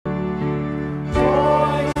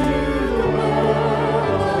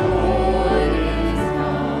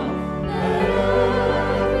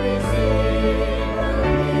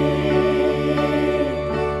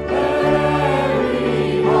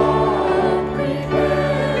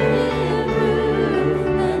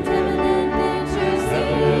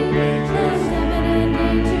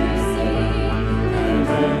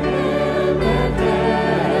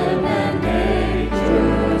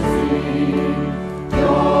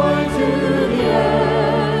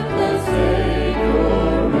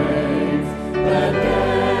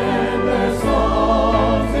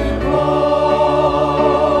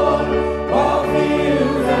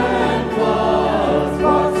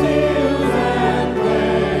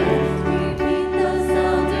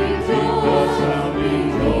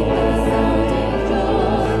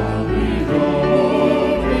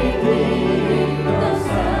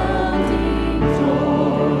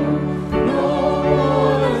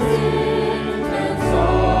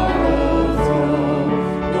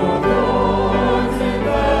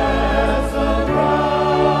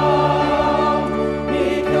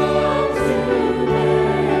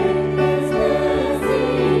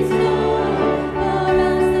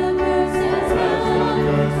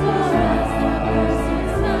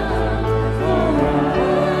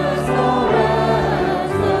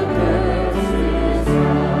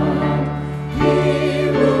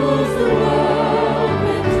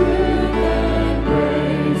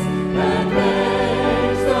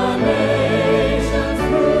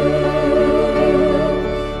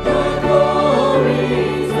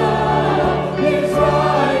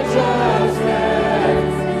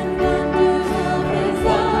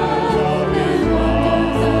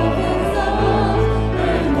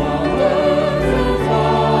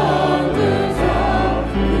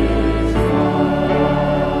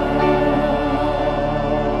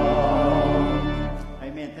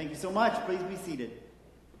Thank you so much. Please be seated.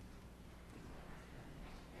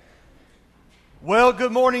 Well,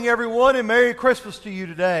 good morning, everyone, and Merry Christmas to you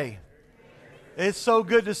today. It's so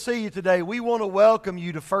good to see you today. We want to welcome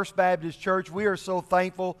you to First Baptist Church. We are so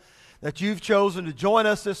thankful that you've chosen to join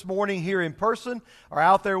us this morning here in person or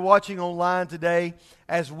out there watching online today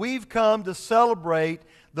as we've come to celebrate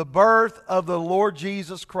the birth of the Lord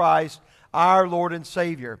Jesus Christ, our Lord and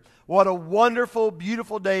Savior. What a wonderful,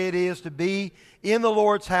 beautiful day it is to be in the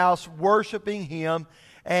Lord's house worshiping Him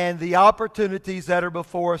and the opportunities that are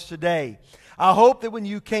before us today. I hope that when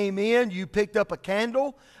you came in, you picked up a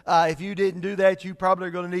candle. If you didn't do that, you probably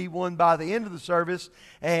are going to need one by the end of the service.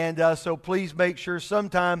 And so please make sure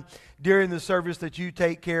sometime during the service that you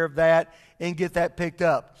take care of that and get that picked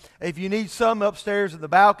up. If you need some upstairs in the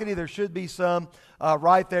balcony, there should be some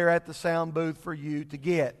right there at the sound booth for you to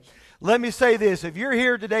get. Let me say this. If you're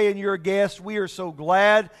here today and you're a guest, we are so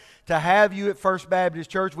glad to have you at First Baptist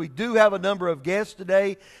Church. We do have a number of guests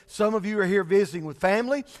today. Some of you are here visiting with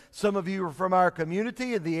family. Some of you are from our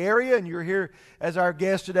community in the area, and you're here as our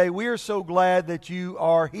guests today. We are so glad that you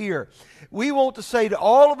are here. We want to say to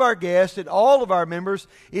all of our guests and all of our members,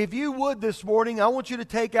 if you would this morning, I want you to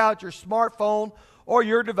take out your smartphone or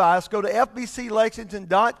your device, go to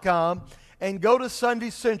FBCLexington.com, and go to Sunday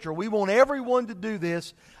Central. We want everyone to do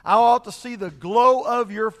this. I ought to see the glow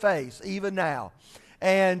of your face even now.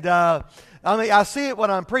 And I see it when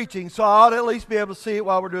I'm preaching, so I ought to at least be able to see it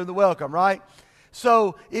while we're doing the welcome, right?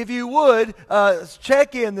 So if you would,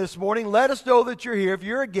 check in this morning. Let us know that you're here. If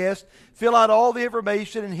you're a guest, fill out all the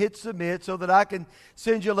information and hit submit so that I can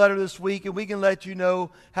send you a letter this week and we can let you know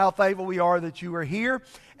how thankful we are that you are here.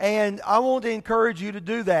 And I want to encourage you to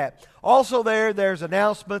do that. Also there's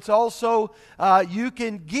announcements. Also, you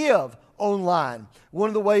can give online. One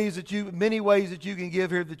of the many ways that you can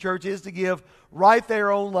give here at the church is to give right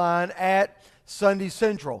there online at Sunday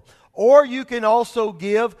Central. Or you can also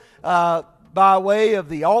give by way of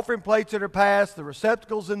the offering plates that are passed, the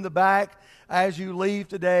receptacles in the back as you leave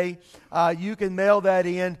today. You can mail that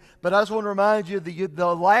in. But I just want to remind you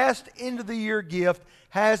the last end of the year gift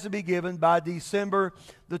has to be given by December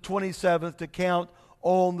the 27th to count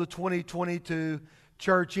on the 2022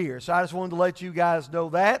 church year. So I just wanted to let you guys know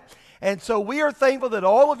that. And so we are thankful that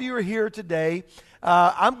all of you are here today.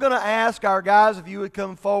 I'm going to ask our guys if you would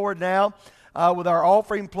come forward now with our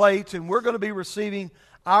offering plates, and we're going to be receiving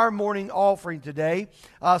our morning offering today.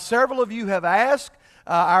 Several of you have asked.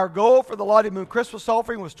 Our goal for the Lottie Moon Christmas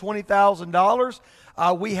offering was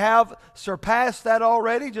 $20,000. We have surpassed that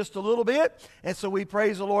already just a little bit, and so we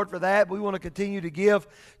praise the Lord for that. We want to continue to give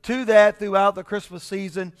to that throughout the Christmas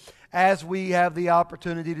season as we have the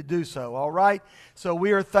opportunity to do so, all right? So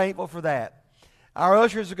we are thankful for that. Our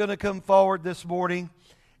ushers are going to come forward this morning,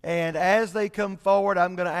 and as they come forward,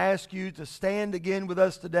 I'm going to ask you to stand again with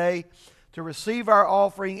us today to receive our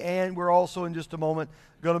offering, and we're also in just a moment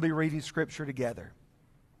going to be reading Scripture together.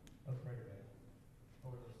 Let's pray together.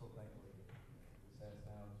 Lord, we're so thankful for you. Sad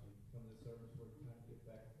times we come to this service where we kind of get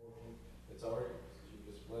back and forth. It's already, you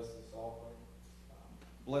just bless this offering.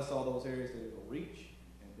 Bless all those areas that it will reach.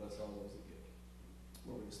 Bless all those that give.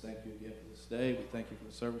 Lord, we just thank you again for this day. We thank you for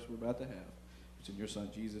the service we're about to have. It's in your Son,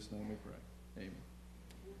 Jesus' name we pray. Amen.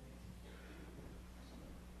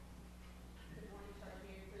 Good morning, church.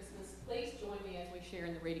 Merry Christmas. Please join me as we share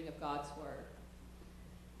in the reading of God's Word.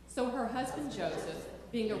 So her husband Joseph,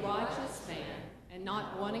 being a righteous man and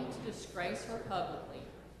not wanting to disgrace her publicly,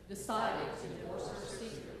 decided to divorce her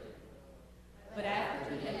secretly. But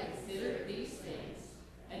after he had considered these things,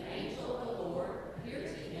 an angel of the Lord appeared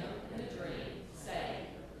to him in a dream, saying,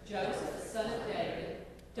 Joseph, son of David,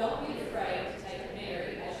 don't be afraid to take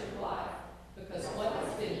Mary as your wife, because what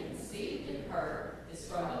has been conceived in her is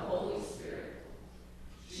from the Holy Spirit.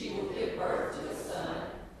 She will give birth to a son,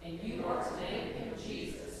 and you are to name him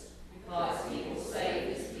Jesus, because he will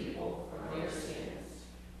save his people from their sins.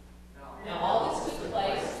 Now all this took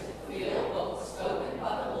place to fulfill what was spoken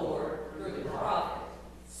by the Lord through the prophet.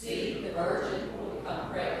 See, the virgin will become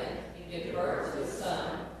pregnant and give birth to a son,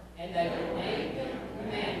 and they will name him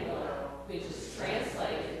Emmanuel, which is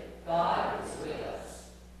translated, God is with us.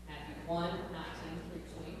 Matthew 1:19 through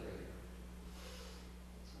 23.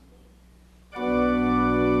 To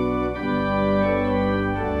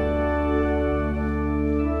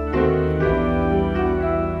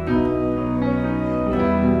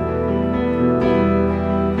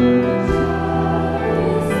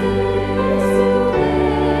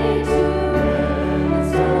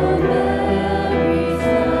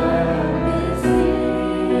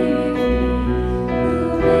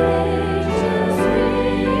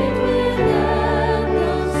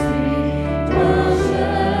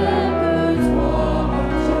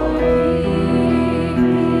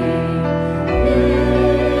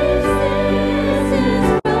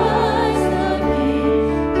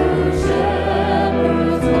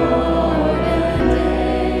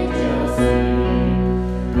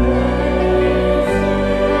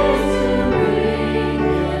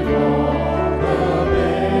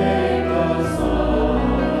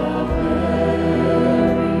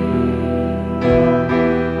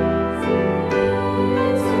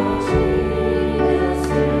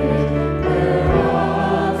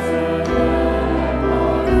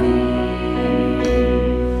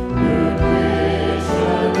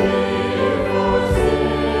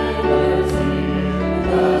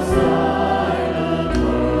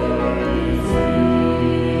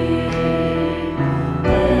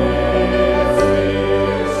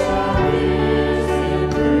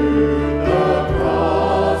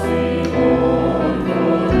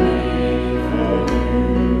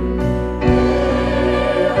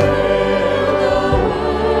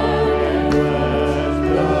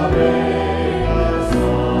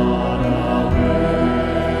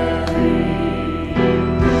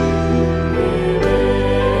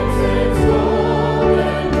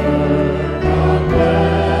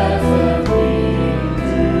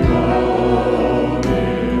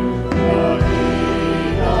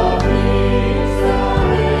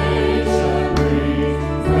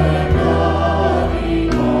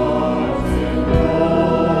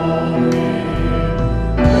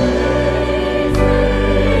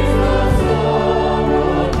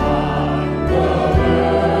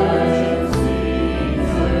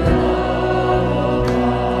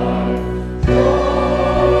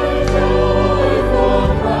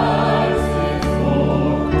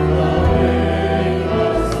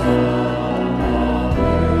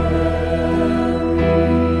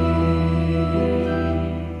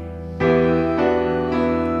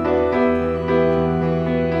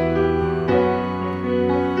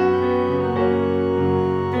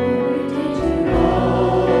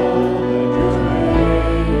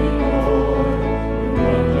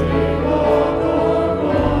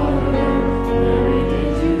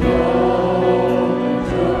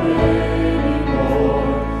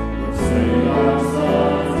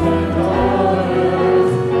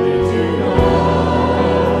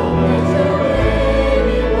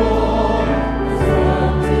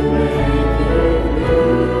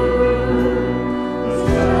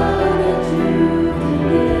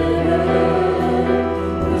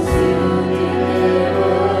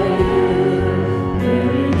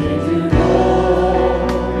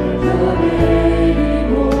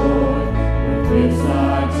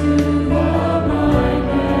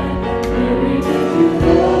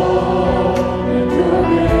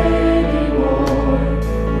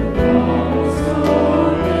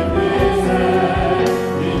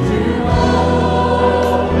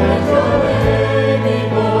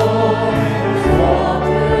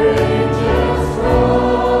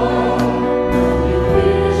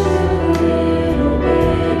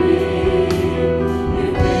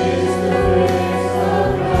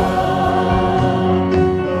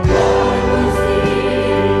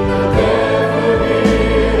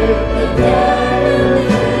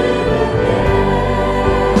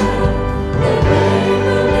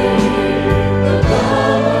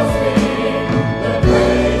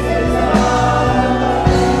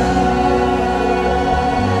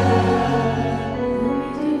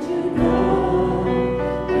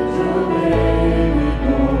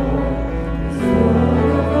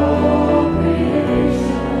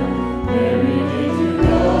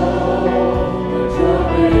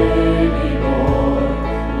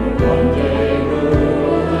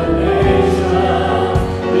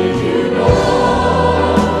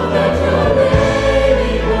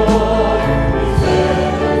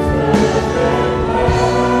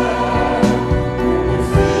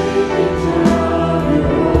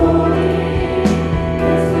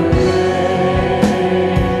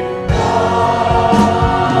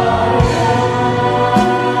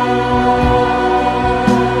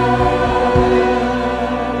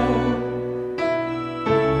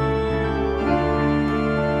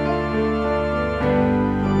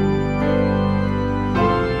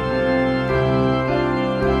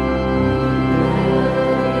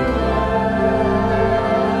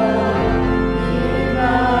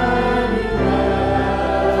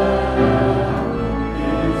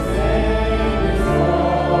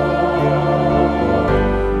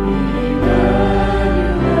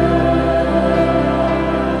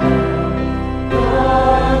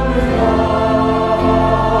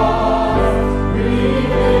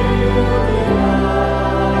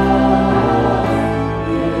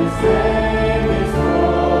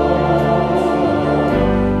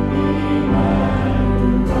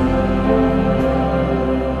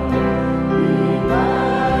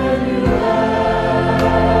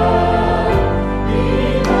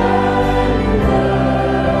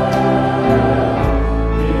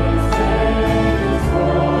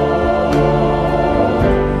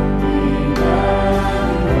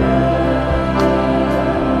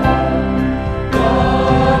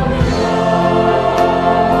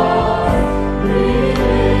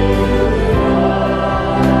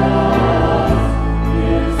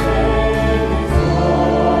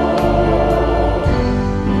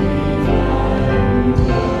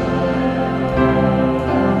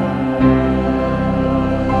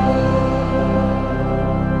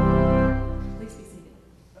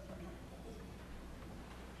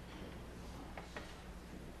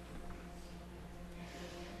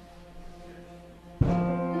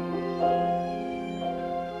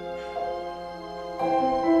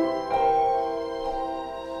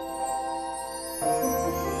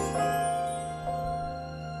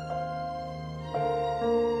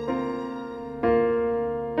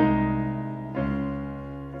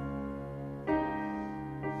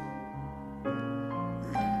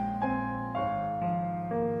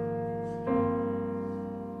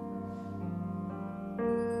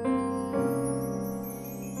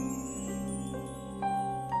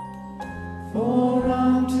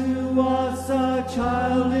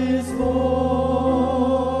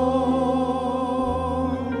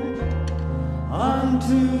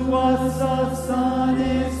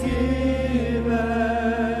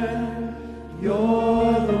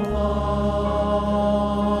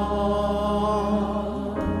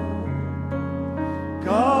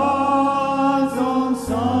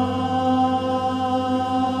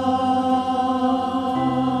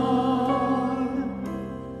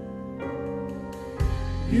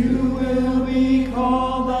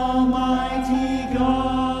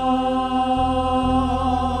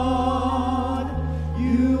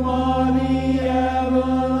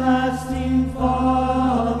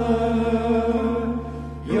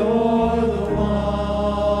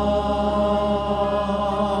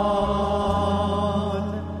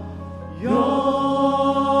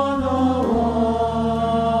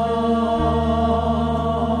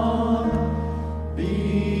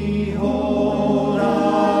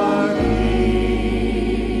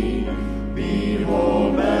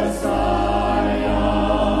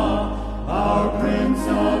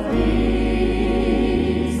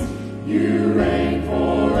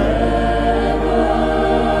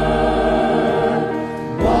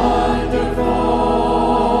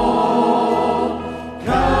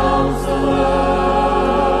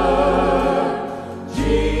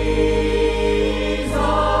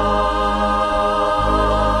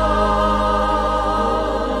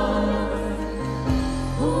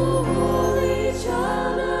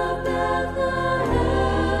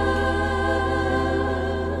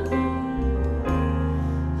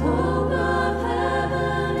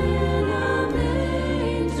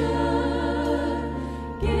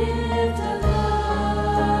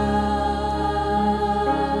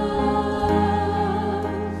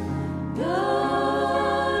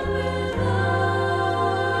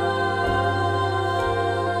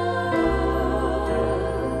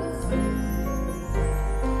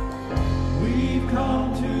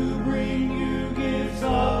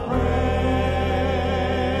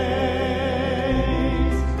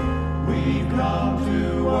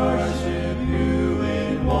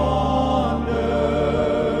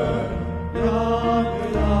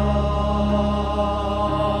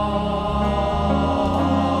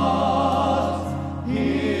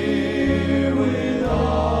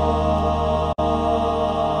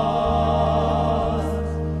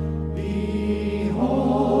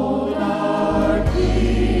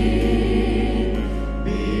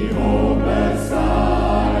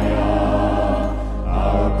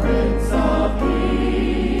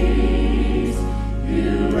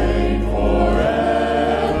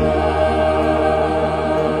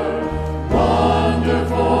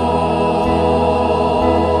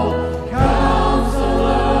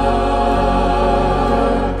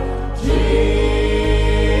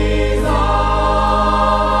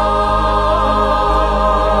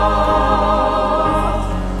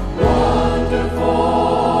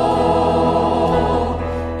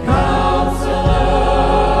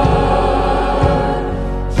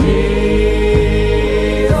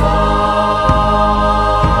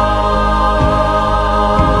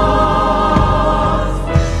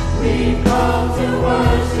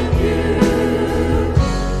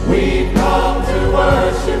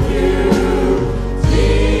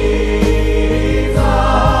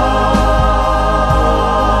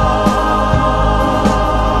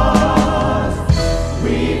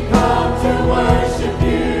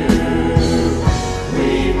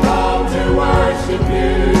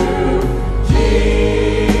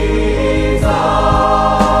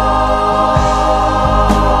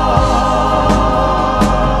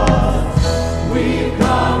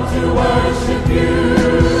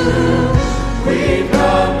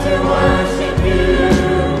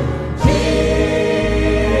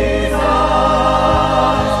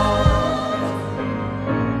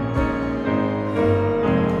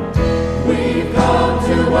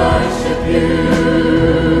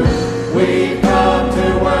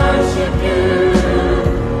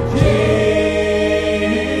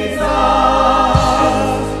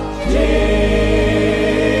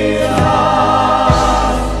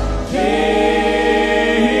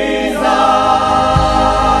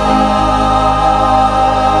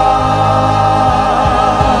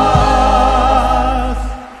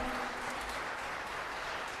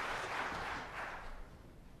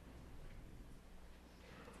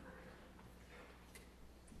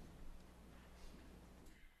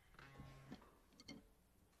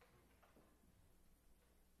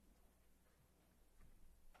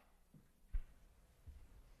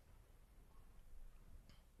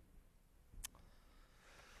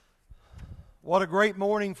What a great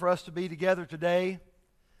morning for us to be together today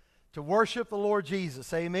to worship the Lord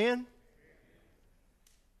Jesus. Amen.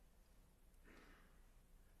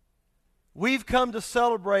 We've come to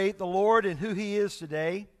celebrate the Lord and who He is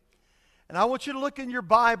today. And I want you to look in your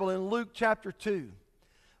Bible in Luke chapter 2.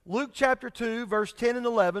 Luke chapter 2, verse 10 and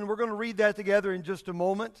 11. We're going to read that together in just a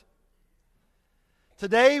moment.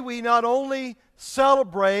 Today we not only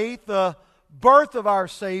celebrate the birth of our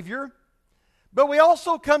Savior, but we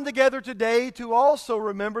also come together today to also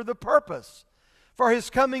remember the purpose for His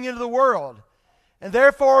coming into the world. And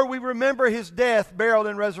therefore we remember His death, burial,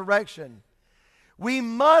 and resurrection. We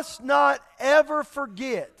must not ever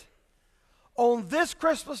forget on this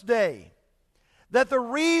Christmas day that the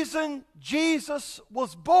reason Jesus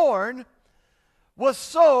was born was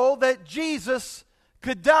so that Jesus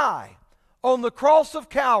could die on the cross of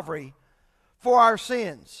Calvary for our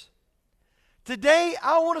sins. Today,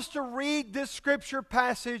 I want us to read this scripture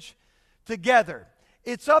passage together.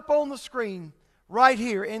 It's up on the screen right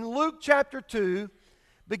here in Luke chapter 2,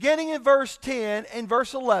 beginning in verse 10 and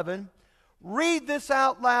verse 11. Read this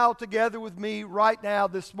out loud together with me right now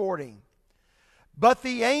this morning. But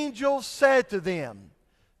the angel said to them,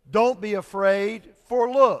 "Don't be afraid, for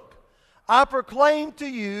look, I proclaim to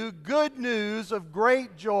you good news of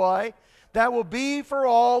great joy that will be for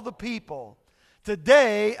all the people.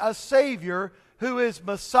 Today, a Savior, who is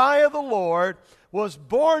Messiah the Lord, was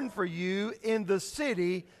born for you in the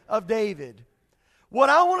city of David." What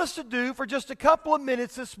I want us to do for just a couple of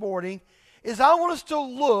minutes this morning is I want us to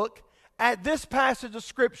look at this passage of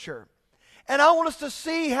Scripture. And I want us to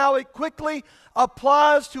see how it quickly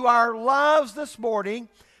applies to our lives this morning,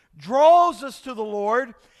 draws us to the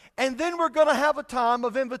Lord, and then we're going to have a time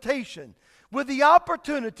of invitation with the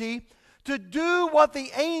opportunity to do what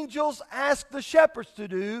the angels asked the shepherds to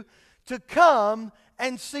do, to come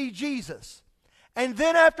and see Jesus. And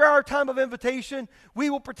then after our time of invitation,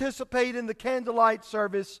 we will participate in the candlelight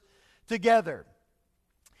service together.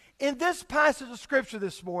 In this passage of Scripture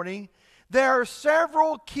this morning, there are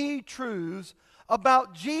several key truths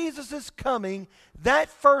about Jesus' coming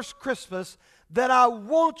that first Christmas that I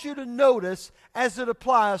want you to notice as it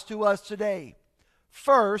applies to us today.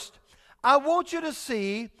 First, I want you to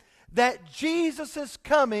see that Jesus'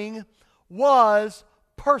 coming was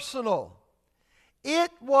personal. It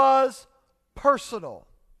was personal.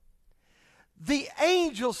 The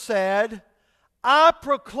angel said, "I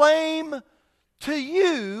proclaim to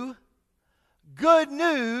you good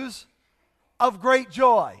news of great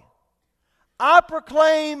joy." I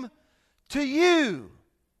proclaim to you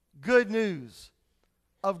good news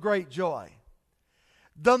of great joy.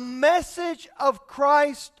 The message of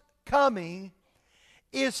Christ coming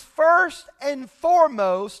is first and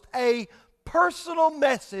foremost a personal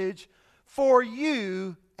message for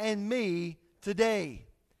you and me today.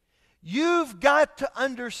 You've got to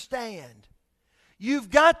understand, you've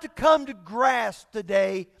got to come to grasp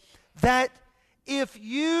today that if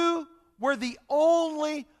you were the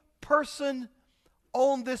only person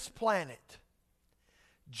on this planet,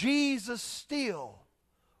 Jesus still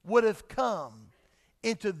would have come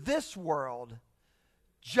into this world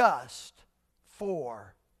just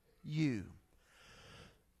for you.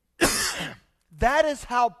 That is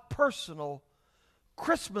how personal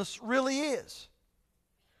Christmas really is.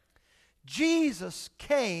 Jesus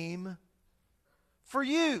came for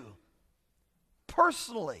you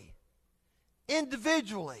personally,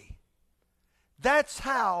 individually. That's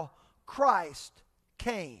how Christ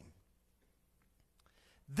came.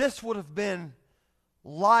 This would have been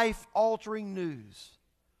life-altering news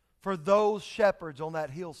for those shepherds on that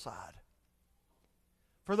hillside.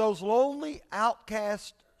 For those lonely,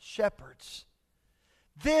 outcast shepherds.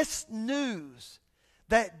 This news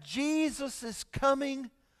that Jesus is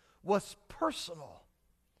coming was personal,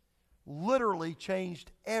 literally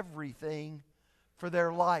changed everything for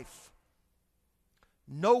their life.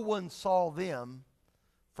 No one saw them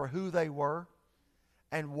for who they were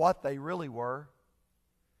and what they really were.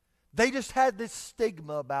 They just had this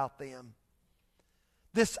stigma about them,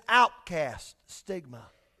 this outcast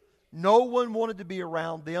stigma. No one wanted to be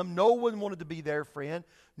around them. No one wanted to be their friend.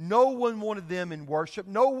 No one wanted them in worship.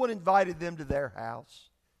 No one invited them to their house.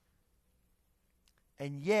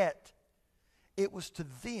 And yet, it was to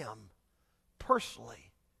them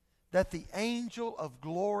personally that the angel of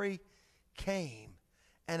glory came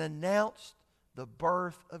and announced the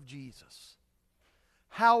birth of Jesus.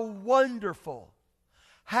 How wonderful,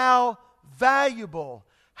 how valuable,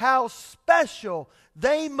 how special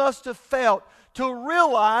they must have felt to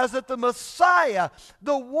realize that the Messiah,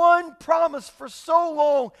 the one promised for so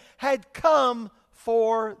long, had come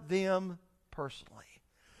for them personally.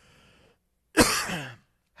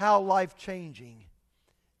 how life-changing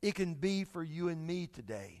it can be for you and me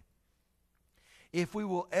today if we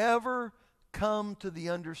will ever come to the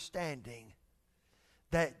understanding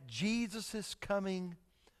that Jesus' coming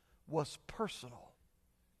was personal.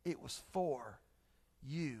 It was for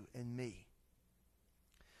you and me.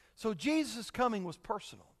 So Jesus' coming was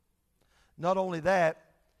personal. Not only that,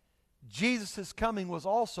 Jesus' coming was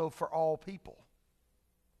also for all people.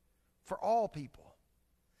 For all people.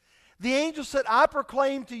 The angel said, I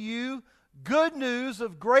proclaim to you good news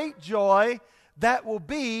of great joy that will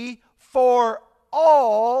be for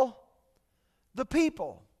all the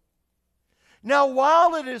people. Now,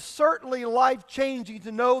 while it is certainly life-changing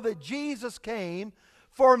to know that Jesus came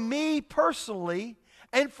for me personally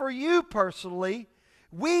and for you personally,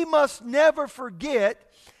 we must never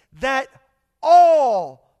forget that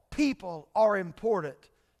all people are important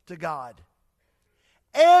to God.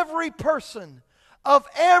 Every person of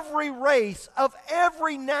every race, of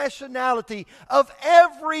every nationality, of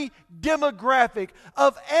every demographic,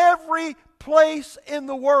 of every place in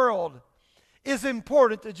the world is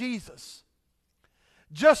important to Jesus.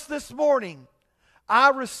 Just this morning, I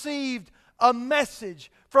received a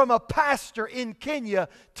message from a pastor in Kenya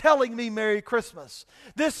telling me Merry Christmas.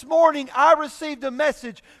 This morning, I received a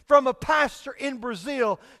message from a pastor in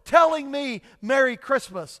Brazil telling me Merry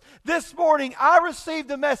Christmas. This morning, I received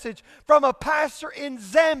a message from a pastor in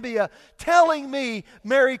Zambia telling me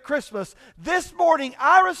Merry Christmas. This morning,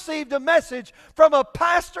 I received a message from a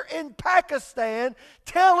pastor in Pakistan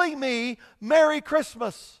telling me Merry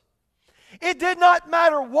Christmas. It did not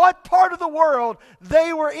matter what part of the world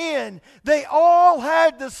they were in. They all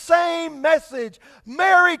had the same message.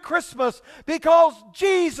 Merry Christmas, because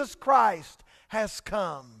Jesus Christ has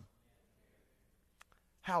come.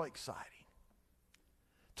 How exciting.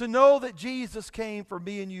 To know that Jesus came for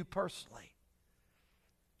me and you personally,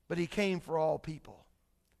 but He came for all people.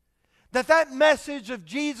 That message of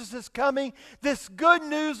Jesus' coming, this good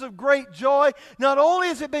news of great joy, not only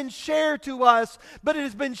has it been shared to us, but it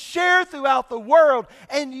has been shared throughout the world.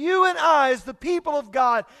 And you and I, as the people of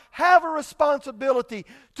God, have a responsibility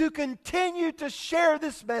to continue to share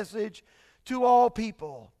this message to all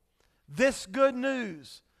people. This good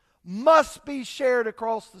news must be shared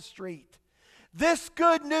across the street. This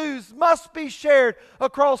good news must be shared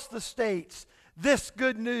across the states. This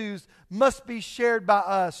good news must be shared by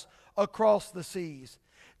us across the seas.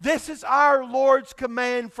 This is our Lord's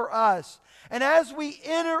command for us. And as we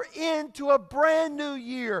enter into a brand new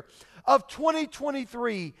year of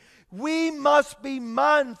 2023, we must be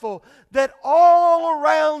mindful that all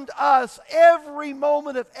around us, every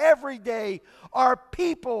moment of every day, are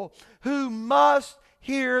people who must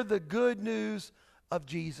hear the good news of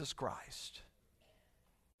Jesus Christ.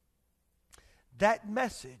 That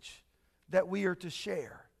message that we are to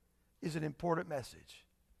share is an important message.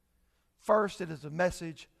 First, it is a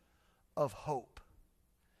message of hope.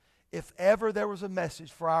 If ever there was a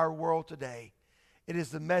message for our world today, it is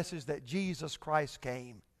the message that Jesus Christ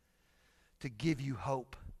came to give you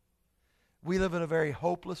hope. We live in a very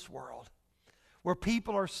hopeless world where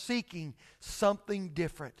people are seeking something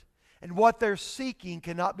different. And what they're seeking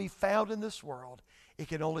cannot be found in this world. It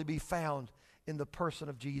can only be found in the person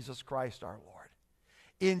of Jesus Christ our Lord.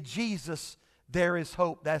 In Jesus, there is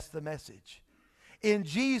hope. That's the message. In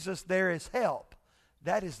Jesus, there is help.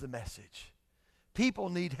 That is the message. People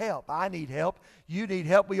need help. I need help. You need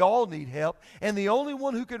help. We all need help. And the only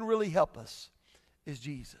one who can really help us is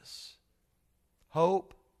Jesus.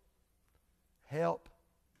 Hope, help.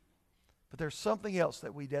 But there's something else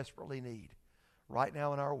that we desperately need right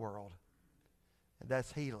now in our world, and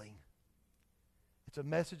that's healing. It's a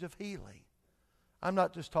message of healing. I'm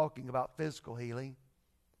not just talking about physical healing.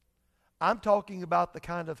 I'm talking about the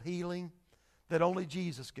kind of healing that only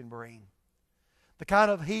Jesus can bring. The kind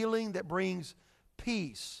of healing that brings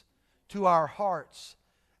peace to our hearts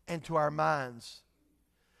and to our minds.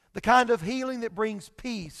 The kind of healing that brings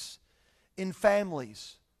peace in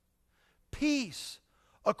families. Peace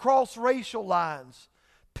across racial lines.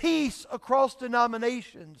 Peace across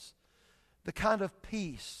denominations. The kind of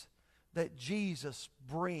peace that Jesus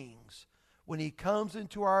brings when He comes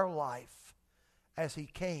into our life as He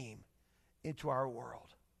came into our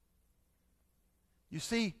world. You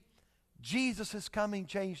see, Jesus' coming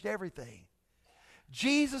changed everything.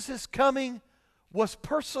 Jesus' coming was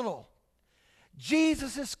personal.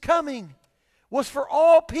 Jesus' coming was for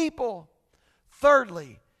all people.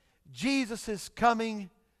 Thirdly, Jesus' coming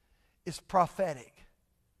is prophetic.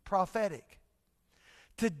 Prophetic.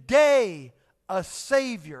 Today, a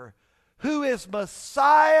Savior who is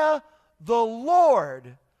Messiah the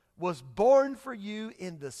Lord was born for you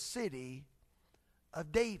in the city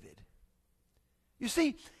of David. You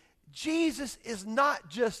see, Jesus is not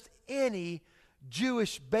just any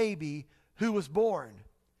Jewish baby who was born.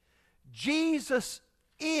 Jesus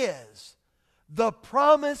is the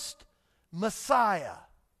promised Messiah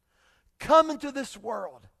coming to this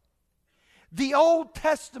world. The Old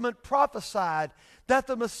Testament prophesied that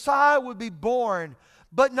the Messiah would be born,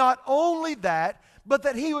 but not only that, but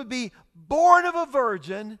that he would be born of a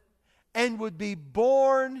virgin and would be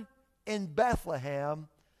born in Bethlehem,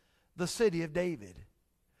 the city of David.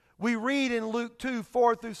 We read in Luke 2,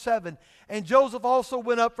 4 through 7, and Joseph also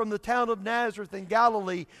went up from the town of Nazareth in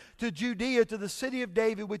Galilee to Judea to the city of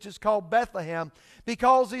David, which is called Bethlehem,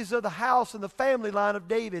 because he's of the house and the family line of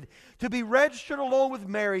David, to be registered along with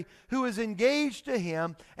Mary, who was engaged to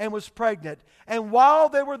him and was pregnant. And while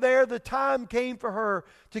they were there, the time came for her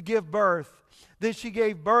to give birth. Then she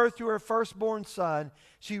gave birth to her firstborn son.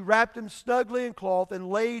 She wrapped him snugly in cloth and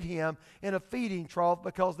laid him in a feeding trough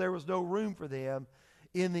because there was no room for them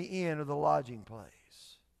in the inn or the lodging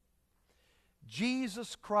place.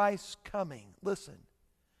 Jesus Christ's coming, listen,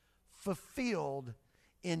 fulfilled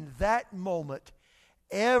in that moment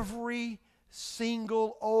every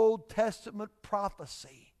single Old Testament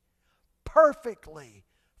prophecy, perfectly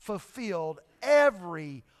fulfilled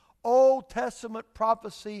every Old Testament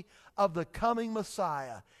prophecy of the coming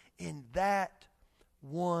Messiah in that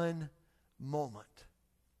one moment.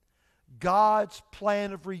 God's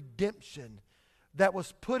plan of redemption that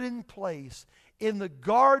was put in place in the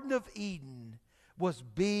Garden of Eden was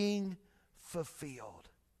being fulfilled.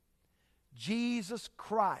 Jesus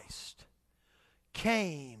Christ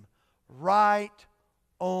came right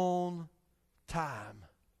on time.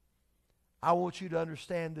 I want you to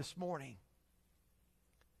understand this morning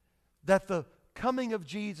that the coming of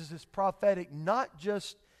Jesus is prophetic not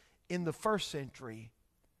just in the first century,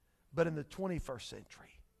 but in the 21st century.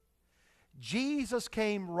 Jesus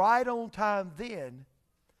came right on time then,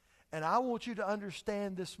 and I want you to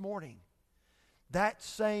understand this morning that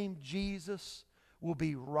same Jesus will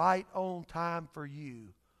be right on time for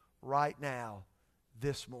you right now,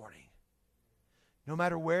 this morning. No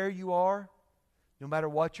matter where you are, no matter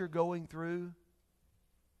what you're going through,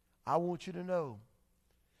 I want you to know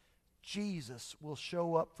Jesus will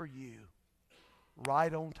show up for you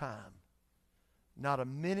right on time. Not a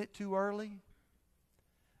minute too early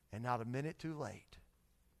and not a minute too late.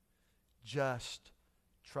 Just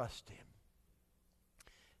trust Him.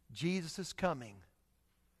 Jesus' coming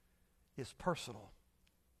is personal.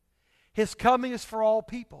 His coming is for all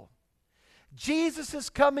people. Jesus'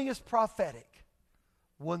 coming is prophetic.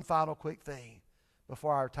 One final quick thing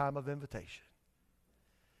before our time of invitation.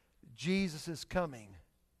 Jesus' coming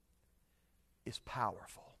is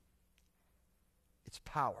powerful. It's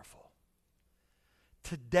powerful.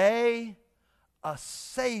 Today, a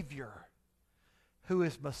Savior who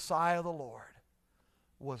is Messiah the Lord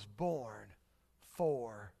was born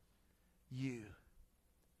for you.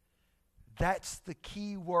 That's the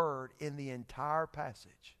key word in the entire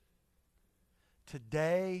passage.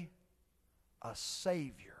 Today, a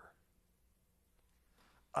Savior.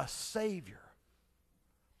 A Savior.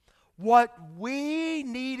 What we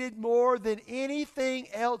needed more than anything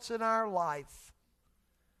else in our life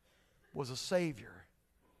was a Savior.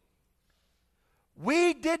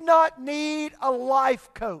 We did not need a life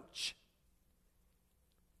coach.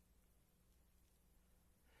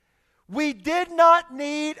 We did not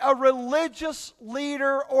need a religious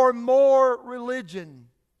leader or more religion.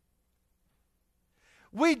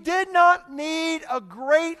 We did not need a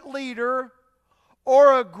great leader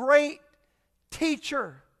or a great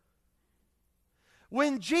teacher.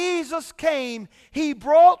 When Jesus came, He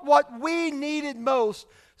brought what we needed most,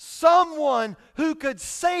 someone who could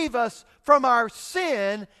save us from our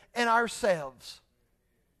sin and ourselves.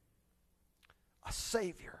 A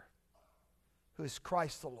Savior who is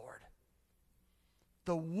Christ the Lord.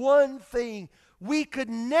 The one thing we could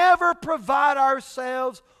never provide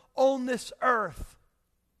ourselves on this earth.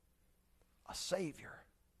 A Savior.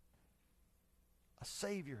 A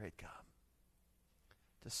Savior had come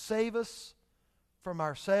to save us from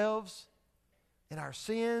ourselves and our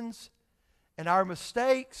sins and our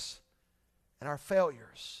mistakes and our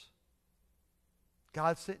failures.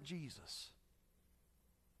 God sent Jesus,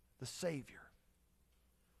 the Savior,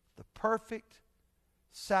 the perfect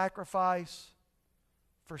sacrifice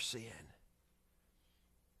for sin.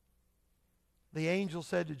 The angel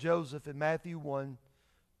said to Joseph in Matthew 1,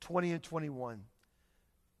 20 and 21,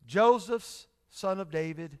 Joseph's son of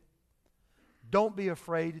David, don't be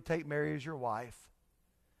afraid to take Mary as your wife,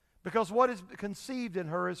 because what is conceived in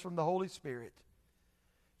her is from the Holy Spirit.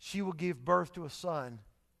 She will give birth to a son,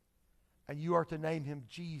 and you are to name him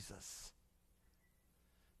Jesus,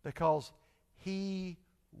 because He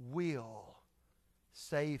will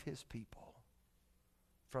save His people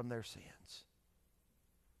from their sins.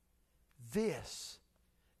 This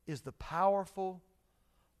is the powerful,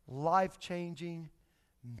 life-changing,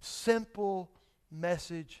 simple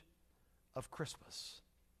message of Christmas.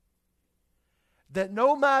 That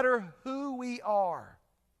no matter who we are,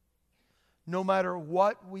 no matter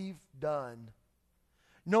what we've done,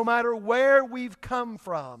 no matter where we've come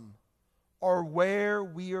from or where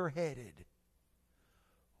we are headed,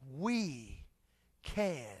 we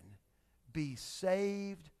can be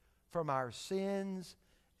saved from our sins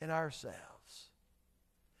and ourselves.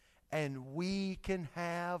 And we can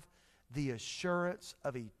have the assurance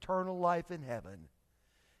of eternal life in heaven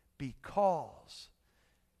because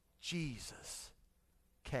Jesus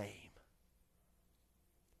came.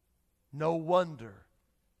 No wonder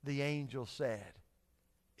the angel said,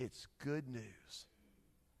 it's good news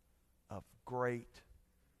of great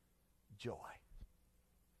joy.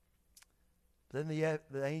 Then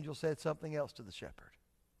the angel said something else to the shepherd.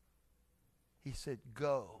 He said,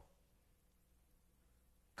 go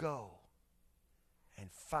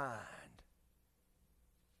and find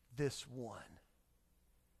this one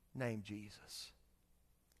named Jesus.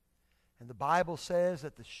 And the Bible says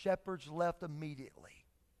that the shepherds left immediately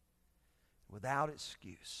without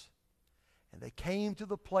excuse. And they came to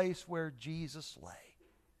the place where Jesus lay.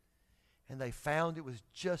 And they found it was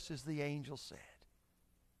just as the angel said.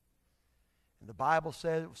 And the Bible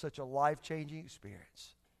said it was such a life-changing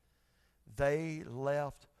experience. They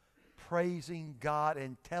left praising God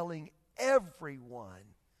and telling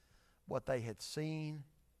everyone what they had seen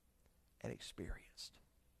and experienced.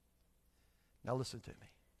 Now listen to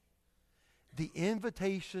me. The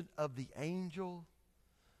invitation of the angel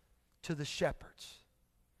to the shepherds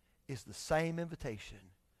is the same invitation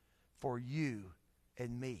for you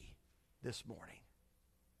and me this morning.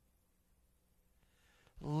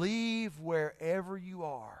 Leave wherever you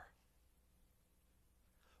are,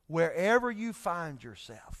 wherever you find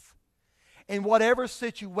yourself, in whatever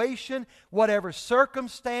situation, whatever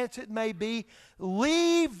circumstance it may be,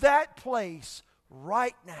 leave that place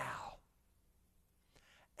right now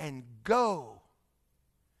and go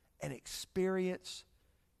and experience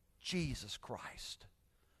Jesus Christ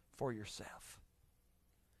for yourself.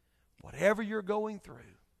 Whatever you're going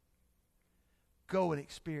through, go and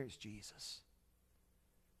experience Jesus.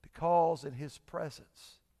 Because in His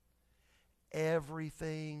presence,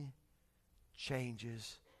 everything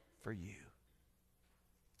changes for you.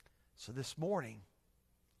 So this morning,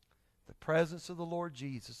 the presence of the Lord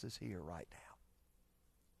Jesus is here right now.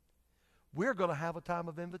 We're going to have a time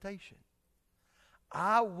of invitation.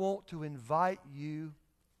 I want to invite you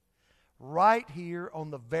right here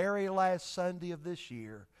on the very last Sunday of this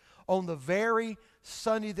year, on the very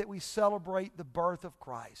Sunday that we celebrate the birth of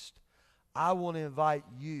Christ. I want to invite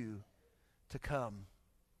you to come.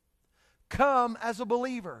 Come as a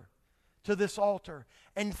believer to this altar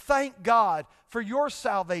and thank God for your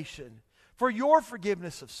salvation, for your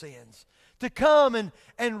forgiveness of sins. To come and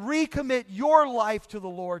recommit your life to the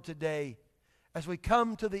Lord today as we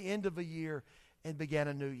come to the end of a year and begin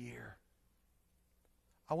a new year.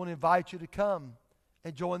 I want to invite you to come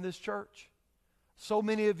and join this church. So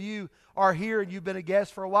many of you are here and you've been a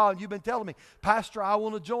guest for a while and you've been telling me, Pastor, I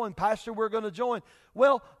want to join. Pastor, we're going to join.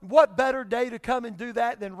 Well, what better day to come and do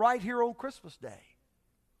that than right here on Christmas Day?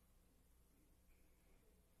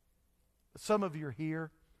 But some of you are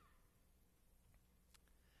here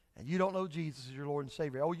and you don't know Jesus as your Lord and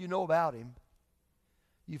Savior. Oh, you know about Him.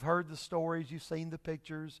 You've heard the stories. You've seen the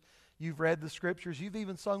pictures. You've read the scriptures. You've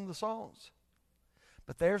even sung the songs.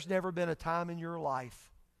 But there's never been a time in your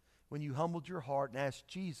life when you humbled your heart and asked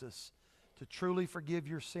Jesus to truly forgive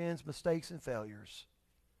your sins, mistakes, and failures,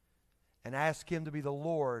 and ask Him to be the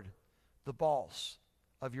Lord, the boss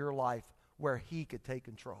of your life, where He could take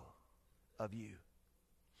control of you.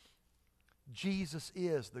 Jesus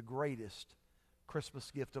is the greatest Christmas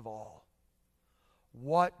gift of all.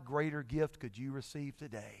 What greater gift could you receive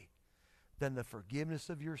today than the forgiveness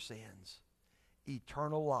of your sins,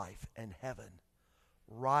 eternal life, and heaven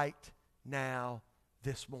right now,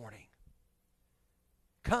 this morning?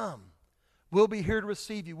 Come. We'll be here to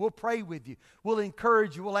receive you. We'll pray with you. We'll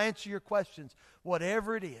encourage you. We'll answer your questions.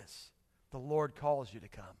 Whatever it is, the Lord calls you to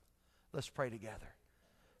come. Let's pray together.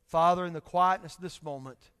 Father, in the quietness of this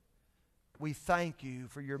moment, we thank you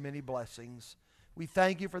for your many blessings. We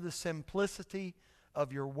thank you for the simplicity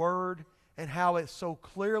of your word and how it so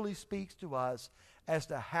clearly speaks to us as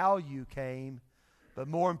to how you came, but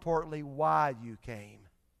more importantly, why you came.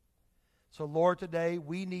 So, Lord, today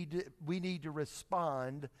we need to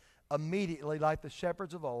respond immediately like the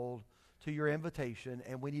shepherds of old to your invitation,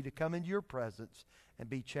 and we need to come into your presence and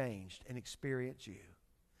be changed and experience you.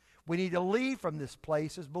 We need to leave from this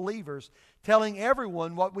place as believers, telling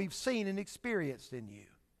everyone what we've seen and experienced in you.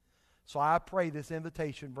 So I pray this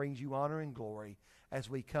invitation brings you honor and glory as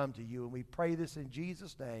we come to you. And we pray this in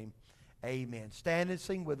Jesus' name. Amen. Stand and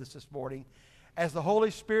sing with us this morning. As the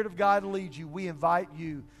Holy Spirit of God leads you, we invite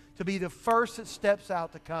you to be the first that steps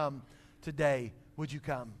out to come today. Would you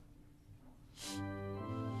come?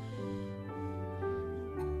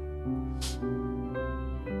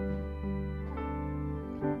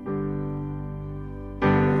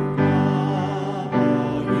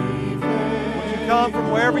 Come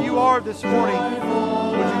from wherever you are this morning. Would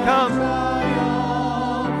you come? Would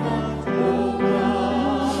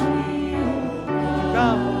you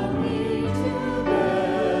come?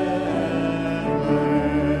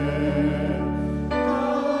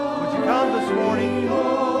 Would you come this morning?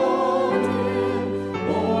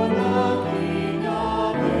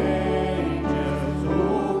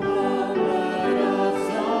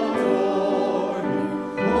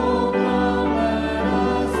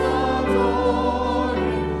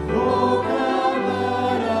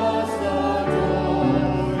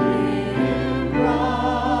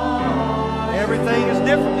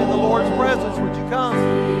 Different in the Lord's presence. Would you come?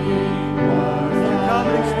 Would you come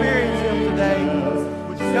and experience Him today?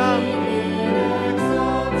 Would you come?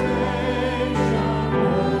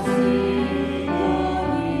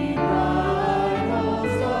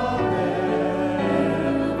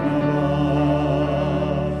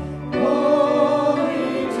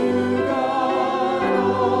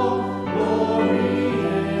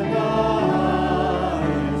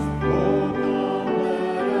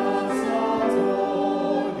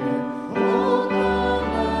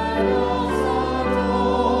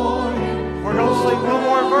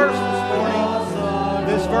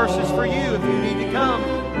 Verse is for you if you need to come.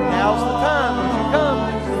 Now's the time. Would you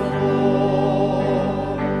come?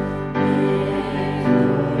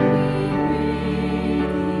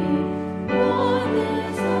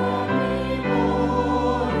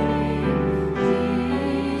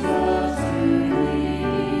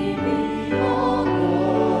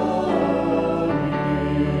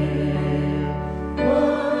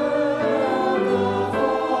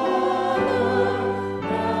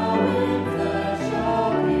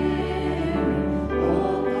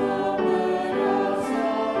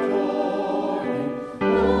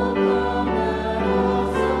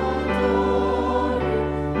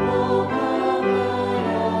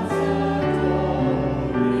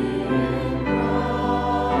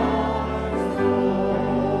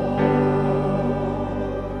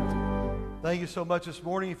 Thank you so much this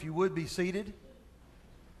morning. If you would be seated.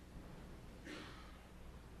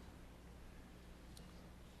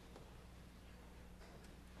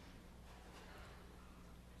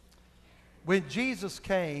 When Jesus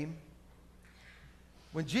came,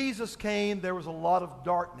 there was a lot of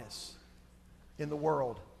darkness in the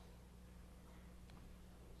world.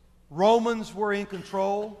 Romans were in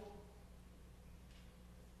control.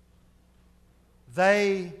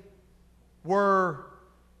 They were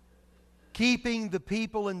keeping the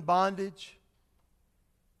people in bondage.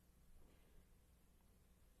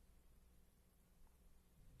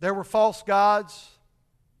 There were false gods,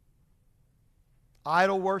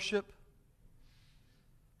 idol worship,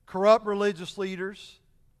 corrupt religious leaders.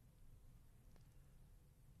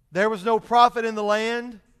 There was no prophet in the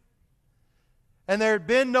land, and there had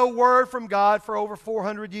been no word from God for over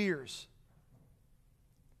 400 years.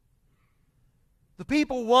 The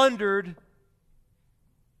people wondered,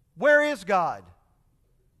 where is God?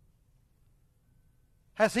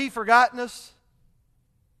 Has He forgotten us?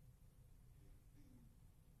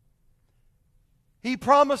 He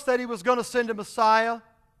promised that He was going to send a Messiah.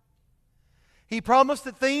 He promised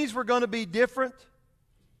that things were going to be different.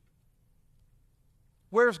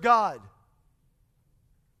 Where's God?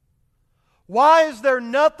 Why is there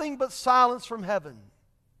nothing but silence from heaven?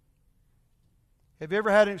 Have you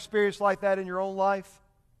ever had an experience like that in your own life?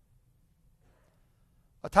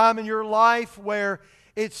 A time in your life where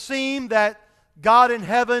it seemed that God in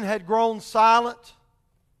heaven had grown silent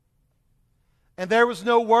and there was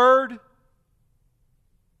no word?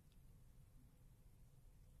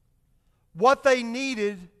 What they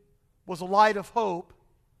needed was a light of hope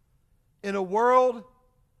in a world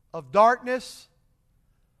of darkness,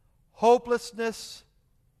 hopelessness.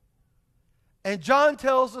 And John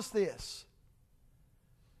tells us this.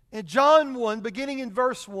 In John 1, beginning in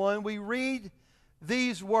verse 1, we read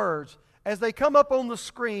these words. As they come up on the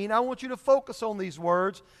screen, I want you to focus on these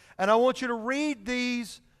words, and I want you to read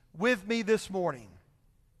these with me this morning.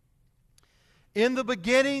 In the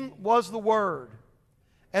beginning was the Word,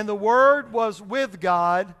 And the Word was with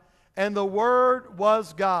God, and the Word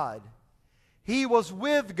was God. He was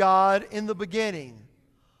with God in the beginning.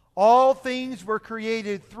 All things were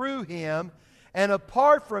created through Him, and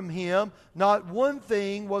apart from Him, not one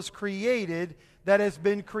thing was created that has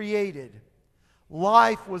been created.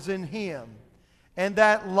 Life was in Him, and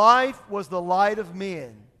that life was the light of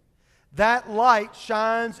men. That light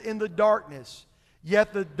shines in the darkness,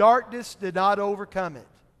 yet the darkness did not overcome it.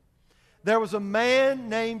 There was a man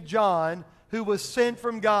named John who was sent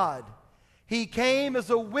from God. He came as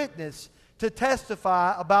a witness to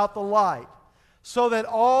testify about the light, so that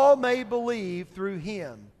all may believe through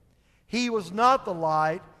him. He was not the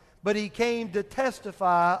light, but he came to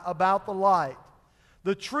testify about the light.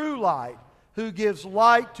 The true light, who gives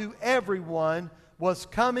light to everyone, was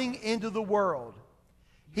coming into the world.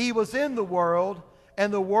 He was in the world,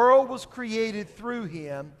 and the world was created through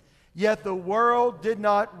him, yet the world did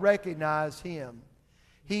not recognize him.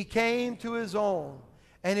 He came to his own,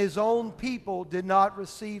 and his own people did not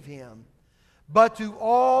receive him. But to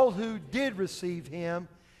all who did receive him,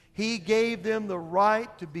 he gave them the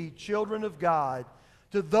right to be children of God,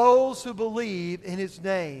 to those who believe in his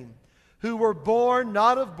name, who were born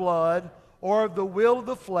not of blood, or of the will of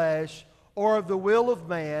the flesh, or of the will of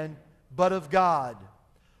man, but of God.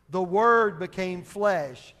 The Word became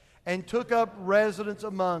flesh and took up residence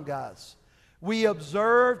among us. We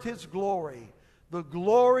observed his glory, the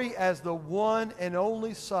glory as the one and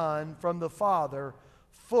only Son from the Father,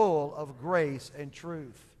 full of grace and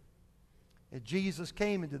truth. And Jesus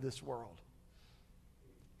came into this world.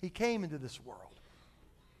 He came into this world.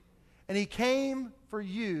 And he came for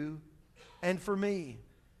you and for me.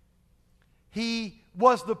 He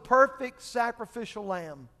was the perfect sacrificial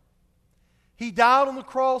lamb. He died on the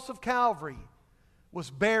cross of Calvary,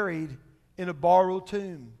 was buried in a borrowed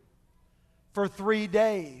tomb. For 3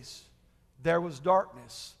 days there was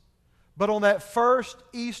darkness. But on that first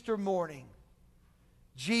Easter morning,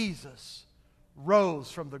 Jesus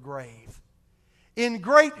rose from the grave in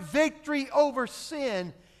great victory over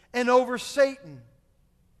sin and over Satan.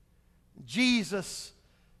 Jesus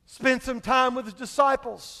spent some time with his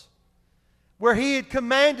disciples where he had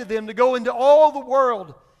commanded them to go into all the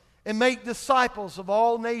world and make disciples of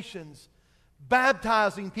all nations,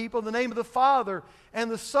 baptizing people in the name of the Father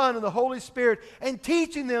and the Son and the Holy Spirit, and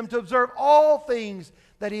teaching them to observe all things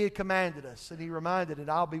that he had commanded us. And he reminded,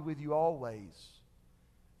 and I'll be with you always,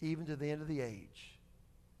 even to the end of the age.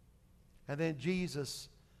 And then Jesus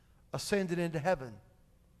ascended into heaven.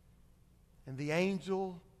 And the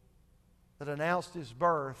angel that announced his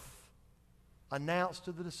birth announced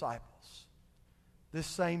to the disciples, this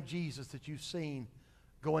same Jesus that you've seen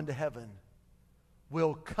go into heaven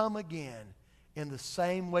will come again in the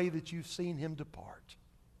same way that you've seen him depart.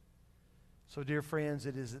 So, dear friends,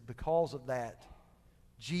 it is because of that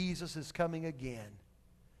Jesus is coming again,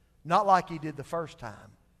 not like he did the first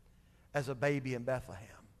time as a baby in Bethlehem.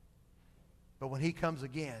 But when he comes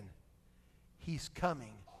again, he's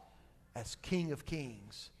coming as King of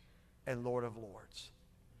Kings and Lord of Lords.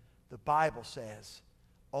 The Bible says,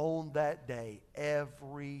 on that day,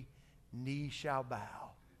 every knee shall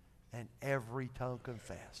bow and every tongue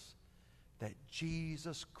confess that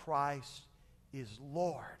Jesus Christ is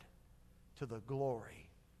Lord, to the glory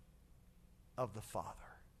of the Father.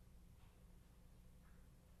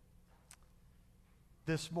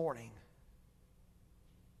 This morning,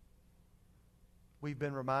 we've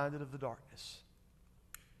been reminded of the darkness.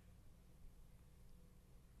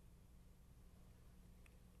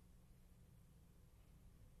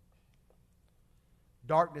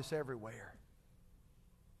 Darkness everywhere.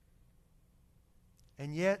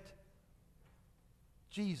 And yet,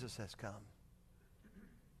 Jesus has come.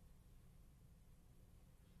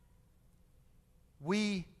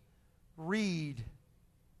 We read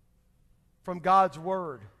from God's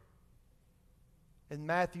Word in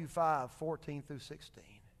Matthew 5:14 through 16.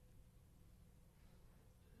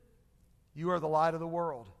 You are the light of the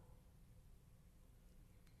world.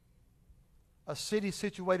 A city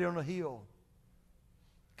situated on a hill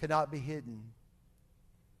cannot be hidden.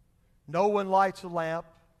 No one lights a lamp,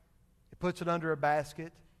 it puts it under a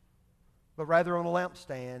basket, but rather on a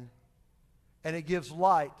lampstand, and it gives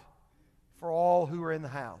light for all who are in the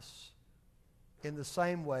house. In the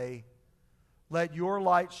same way, let your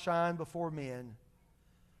light shine before men,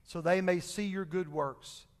 so they may see your good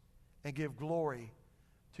works and give glory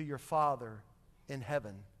to your Father in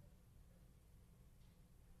heaven.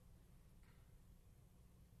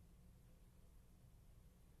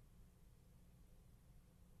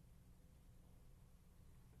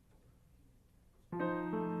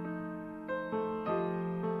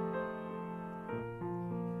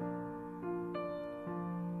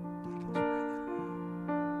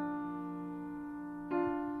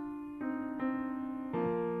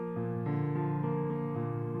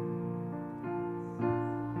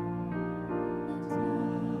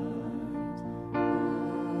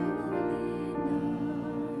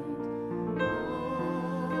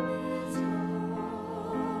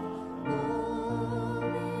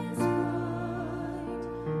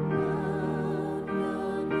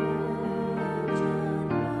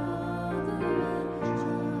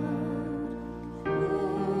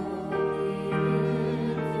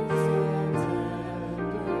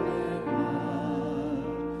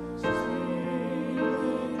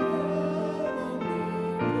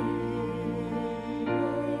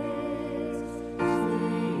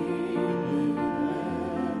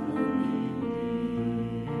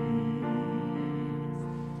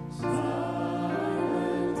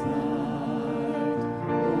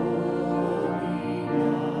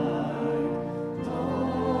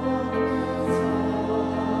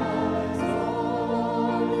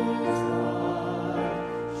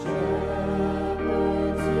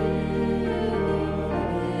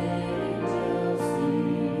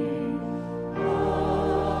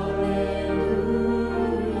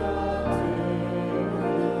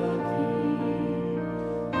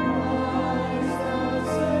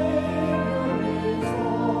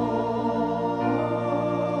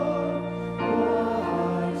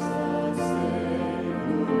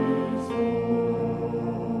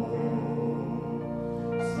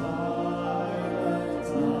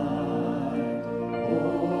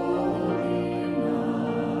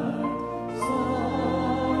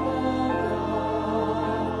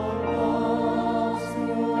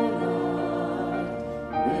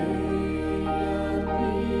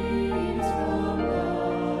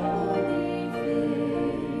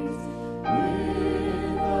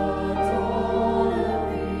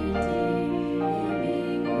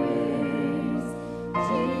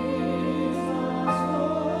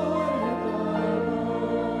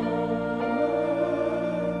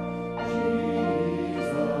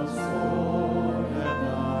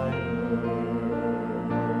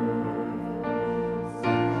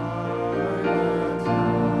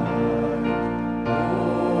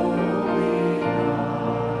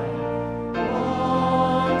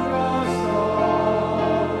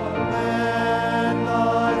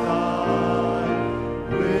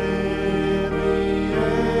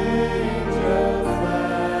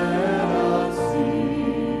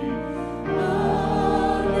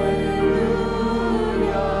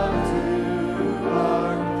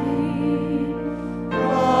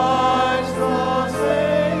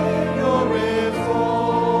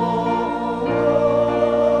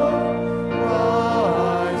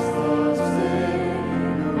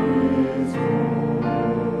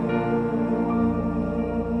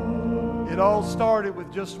 all started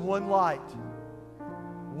with just one light.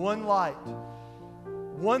 One light.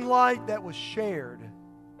 One light that was shared.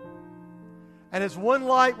 And as one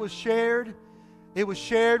light was shared, it was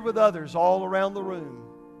shared with others all around the room.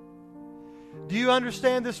 Do you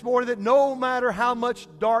understand this morning that no matter how much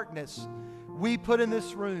darkness we put in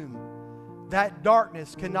this room, that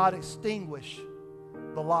darkness cannot extinguish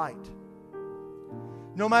the light?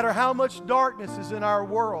 No matter how much darkness is in our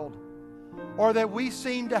world or that we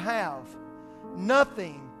seem to have,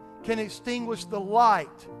 nothing can extinguish the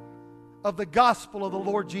light of the gospel of the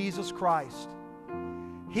Lord Jesus Christ.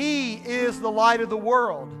 He is the light of the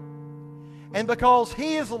world. And because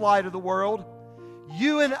He is the light of the world,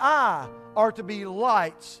 you and I are to be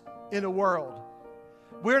lights in a world.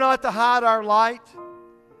 We're not to hide our light.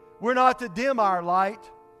 We're not to dim our light.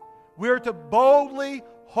 We're to boldly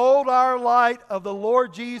hold our light of the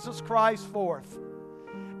Lord Jesus Christ forth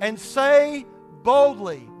and say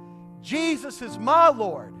boldly, Jesus is my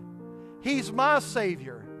Lord. He's my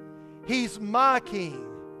Savior. He's my King.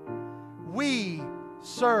 We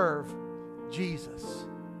serve Jesus,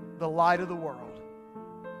 the light of the world.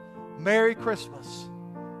 Merry Christmas.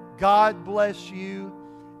 God bless you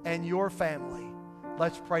and your family.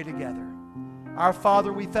 Let's pray together. Our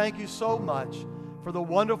Father, we thank you so much for the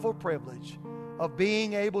wonderful privilege of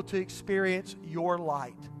being able to experience your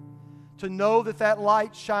light. To know that that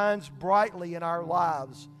light shines brightly in our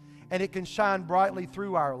lives, and it can shine brightly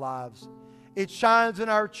through our lives. It shines in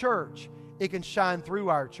our church. It can shine through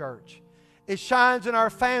our church. It shines in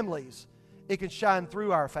our families. It can shine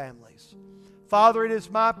through our families. Father, it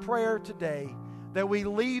is my prayer today that we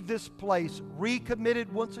leave this place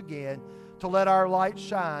recommitted once again to let our light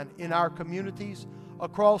shine in our communities,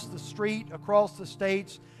 across the street, across the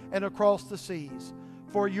states, and across the seas,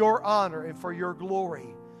 for your honor and for your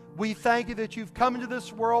glory. We thank you that you've come into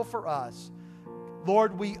this world for us.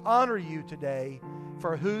 Lord, we honor you today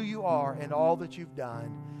for who you are and all that you've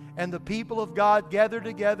done. And the people of God gather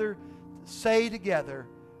together, say together,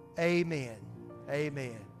 amen.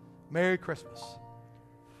 Amen. Merry Christmas.